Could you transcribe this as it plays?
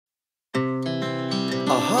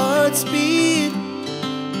Our hearts beat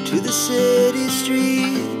to the city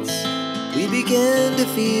streets. We began to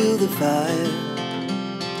feel the fire.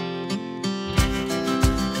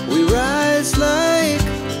 We rise like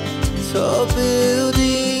tall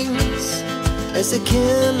buildings as the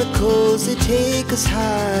chemicals, they take us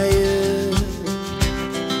higher.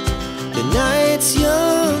 The night's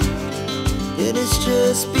young, it has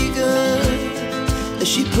just begun, as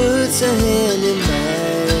she puts her hand in mine.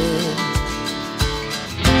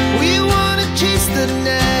 We wanna chase the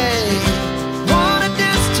night, wanna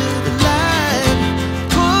dance to the light,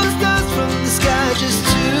 pull the stars from the sky, just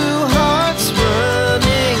two hearts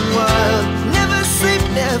running wild. Never sleep,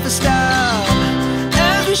 never stop,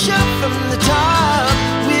 as we shout from the top.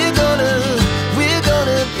 We're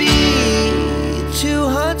gonna be two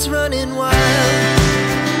hearts running wild.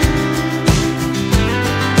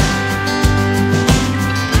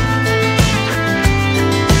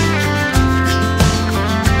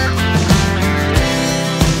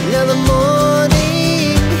 Now the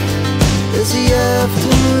morning is the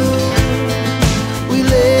afternoon. We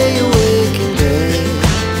lay awake in bed.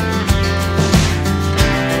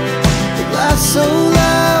 The laughs so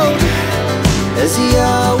loud as the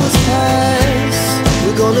hours pass.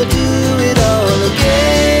 We're gonna do it all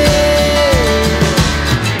again.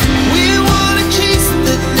 We wanna chase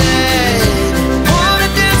the night, wanna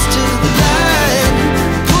dance to the light,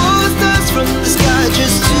 pull the stars from the sky,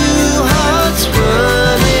 just two hearts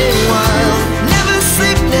running wild. Never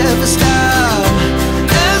sleep, never stop,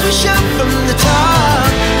 as we shout from the top.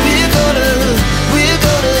 We're gonna be, we're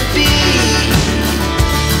gonna be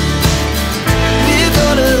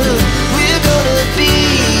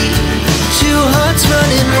two hearts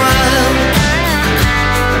running wild.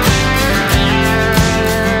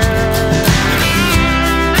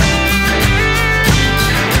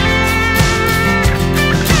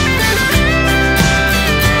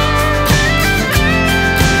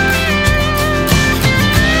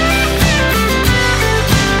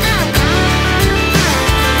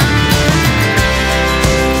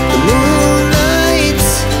 The moonlight,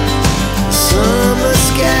 summer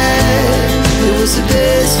sky, it was the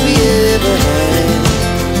best we ever had.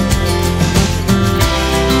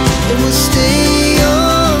 And we'll stay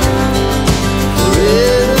young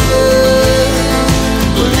forever.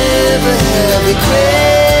 We'll never have regrets.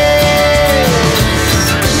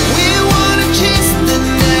 We wanna chase the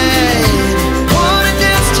night, wanna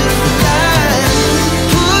dance to the light,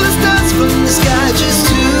 pull the stars from the sky, just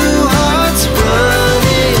two hearts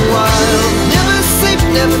running wild. Never sleep,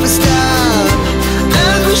 never stop,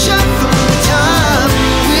 as we shout from the top.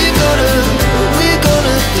 We're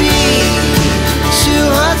gonna be two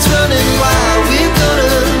hearts running wild. We're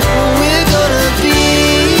gonna be,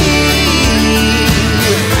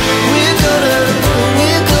 we're gonna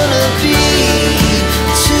be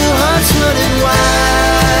two hearts running wild.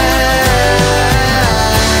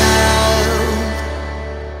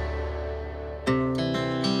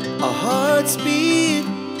 Our hearts beat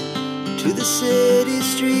to the city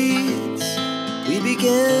streets. We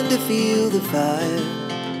began to feel the fire.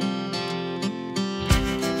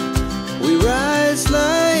 We rise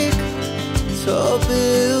like tall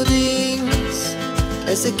buildings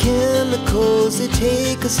as the chemicals, they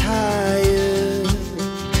take us higher.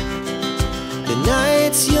 The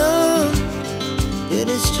night's young, it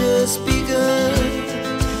has just begun,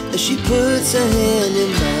 as she puts her hand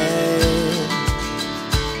in mine.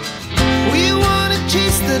 We wanna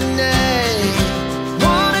chase the night,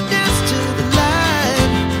 wanna dance to the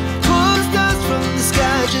light, pull the stars from the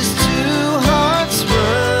sky, just two hearts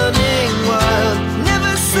running wild.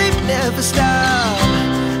 Never sleep, never stop,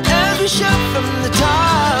 as we shout from the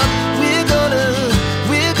top. We're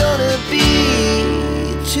gonna be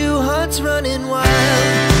two hearts running wild.